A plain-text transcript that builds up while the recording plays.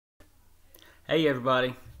Hey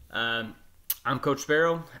everybody, I'm Coach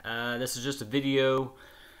Sparrow. This is just a video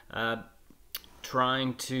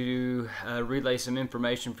trying to relay some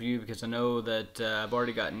information for you because I know that I've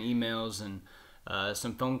already gotten emails and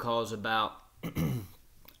some phone calls about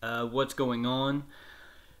what's going on.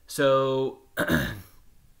 So I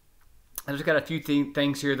just got a few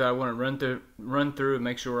things here that I want to run through and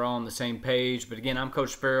make sure we're all on the same page. But again, I'm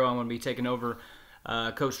Coach Sparrow. I'm going to be taking over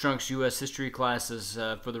Coach Strunk's U.S. history classes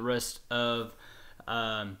for the rest of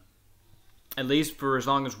at least for as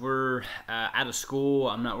long as we're out of school.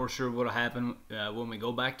 I'm not real sure what will happen when we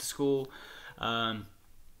go back to school. But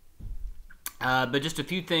just a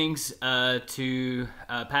few things to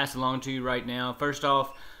pass along to you right now. First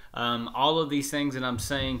off, all of these things that I'm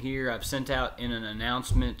saying here, I've sent out in an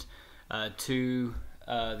announcement to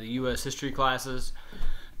the U.S. history classes.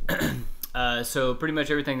 So pretty much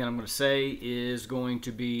everything that I'm going to say is going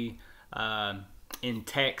to be in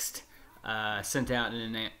text, sent out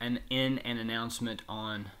in an announcement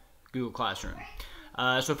on Google Classroom.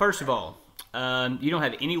 So first of all, you don't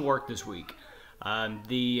have any work this week.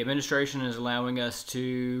 The administration is allowing us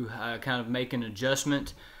to kind of make an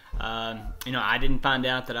adjustment. I didn't find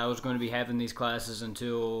out that I was going to be having these classes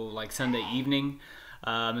until like Sunday evening.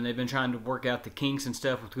 And they've been trying to work out the kinks and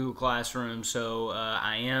stuff with Google Classroom. So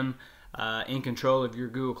I am in control of your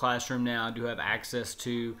Google Classroom now. I do have access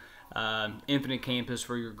to Infinite Campus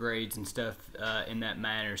for your grades and stuff in that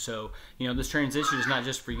manner. So, this transition is not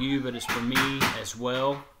just for you, but it's for me as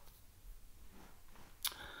well.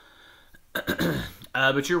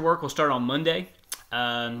 But your work will start on Monday.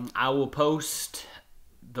 I will post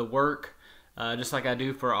the work just like I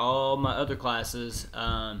do for all my other classes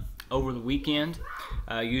over the weekend,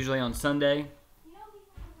 usually on Sunday.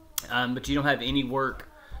 But you don't have any work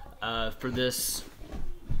for this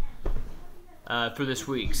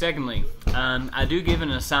week. Secondly, I do give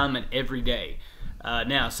an assignment every day.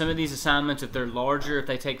 Now, some of these assignments, if they're larger, if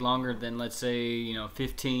they take longer than, let's say,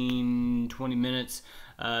 15, 20 minutes,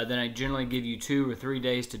 then I generally give you 2 or 3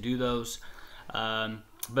 days to do those.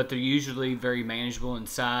 But they're usually very manageable in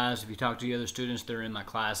size. If you talk to the other students that are in my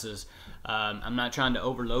classes, I'm not trying to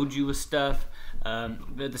overload you with stuff,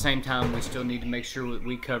 but at the same time, we still need to make sure that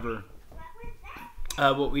we cover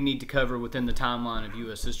what we need to cover within the timeline of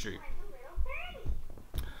U.S. history.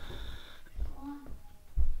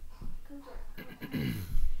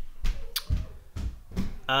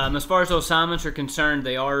 As far as those assignments are concerned,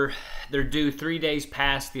 they're due 3 days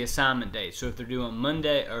past the assignment date. So if they're due on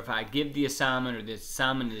Monday, or if I give the assignment, or the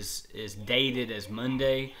assignment is dated as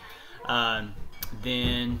Monday,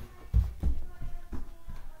 then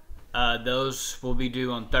those will be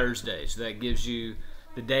due on Thursday. So that gives you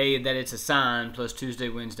the day that it's assigned plus Tuesday,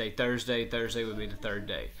 Wednesday, Thursday. Thursday would be the 3rd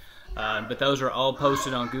day. But those are all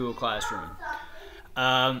posted on Google Classroom.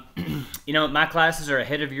 My classes are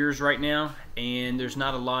ahead of yours right now, and there's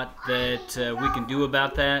not a lot that we can do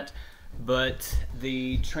about that. But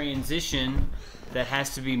the transition that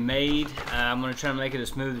has to be made, I'm going to try to make it as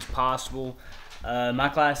smooth as possible. My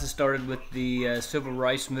classes started with the Civil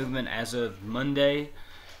Rights Movement as of Monday.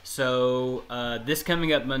 So this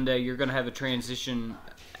coming up Monday, you're going to have a transition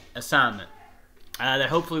assignment that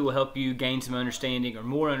hopefully will help you gain some understanding, or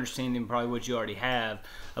more understanding than probably what you already have,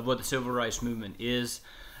 of what the Civil Rights Movement is,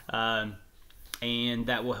 and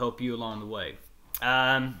that will help you along the way.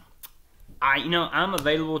 I'm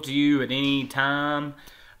available to you at any time.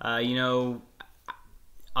 On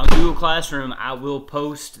Google Classroom, I will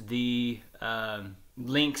post the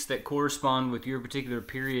links that correspond with your particular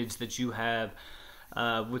periods that you have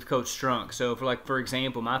with Coach Strunk. So, for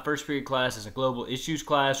example, my first period class is a global issues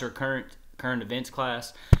class or current events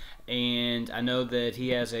class, and I know that he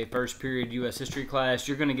has a first period U.S. history class.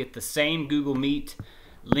 You're going to get the same Google Meet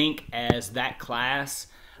link as that class.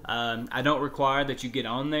 I don't require that you get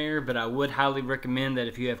on there, but I would highly recommend that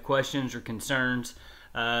if you have questions or concerns,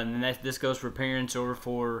 and this goes for parents or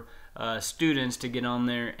for students, to get on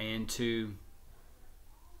there and to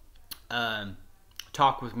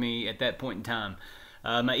talk with me at that point in time.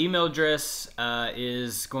 My email address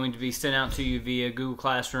is going to be sent out to you via Google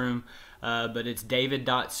Classroom, but it's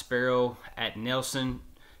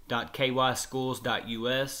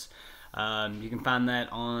david.sparrow@nelson.kyschools.us. You can find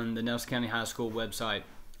that on the Nelson County High School website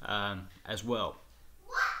as well.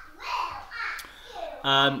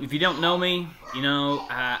 If you don't know me,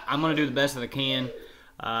 I'm going to do the best that I can.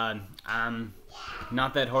 I'm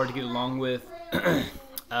not that hard to get along with.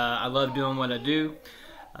 I love doing what I do.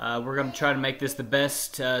 We're going to try to make this the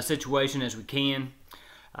best situation as we can.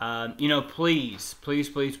 Please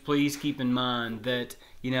keep in mind that,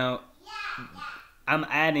 I'm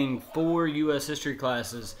adding 4 U.S. history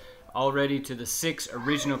classes already to the 6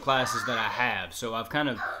 original classes that I have. So I've kind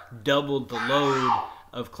of doubled the load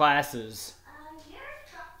of classes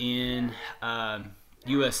in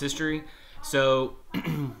U.S. history. So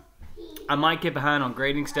I might get behind on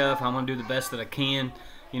grading stuff. I'm going to do the best that I can.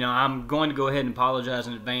 You know, I'm going to go ahead and apologize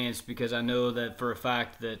in advance because I know that for a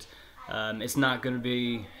fact that it's not going to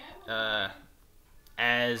be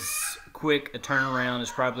as quick a turnaround as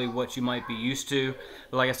probably what you might be used to.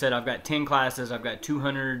 But like I said, I've got 10 classes. I've got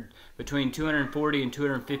between 240 and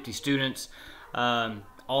 250 students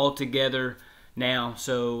all together now.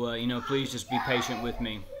 So, you know, please just be patient with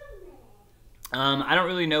me. I don't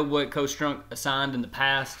really know what Coach Strunk assigned in the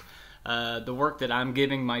past. The work that I'm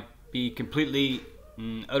giving might be completely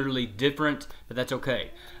utterly different, but that's okay.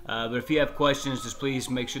 But if you have questions, just please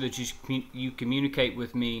make sure that you communicate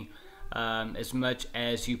with me as much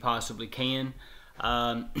as you possibly can.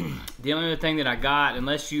 The only other thing that I got,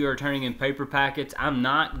 unless you are turning in paper packets, I'm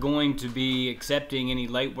not going to be accepting any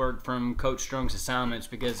late work from Coach Strunk's assignments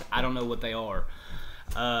because I don't know what they are.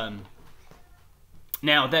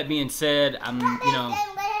 Now, that being said, I'm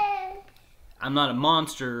not a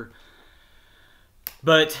monster,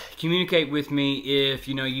 but communicate with me if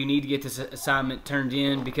you need to get this assignment turned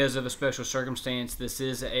in because of a special circumstance. This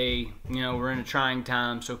is we're in a trying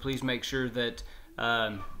time, so please make sure that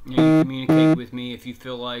you communicate with me if you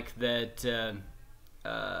feel like that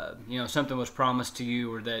something was promised to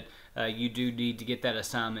you or that you do need to get that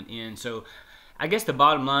assignment in. So I guess the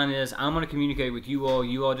bottom line is I'm going to communicate with you all.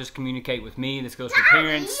 You all just communicate with me. This goes for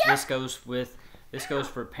parents. This goes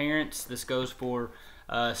for parents. This goes for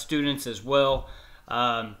students as well.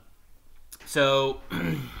 So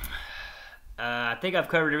I think I've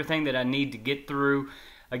covered everything that I need to get through.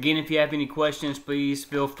 Again, if you have any questions, please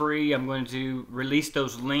feel free. I'm going to release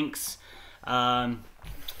those links,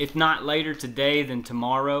 if not later today, then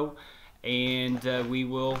tomorrow, and we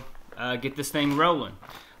will get this thing rolling.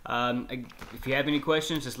 If you have any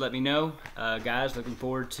questions, just let me know. Guys, looking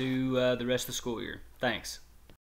forward to the rest of the school year. Thanks.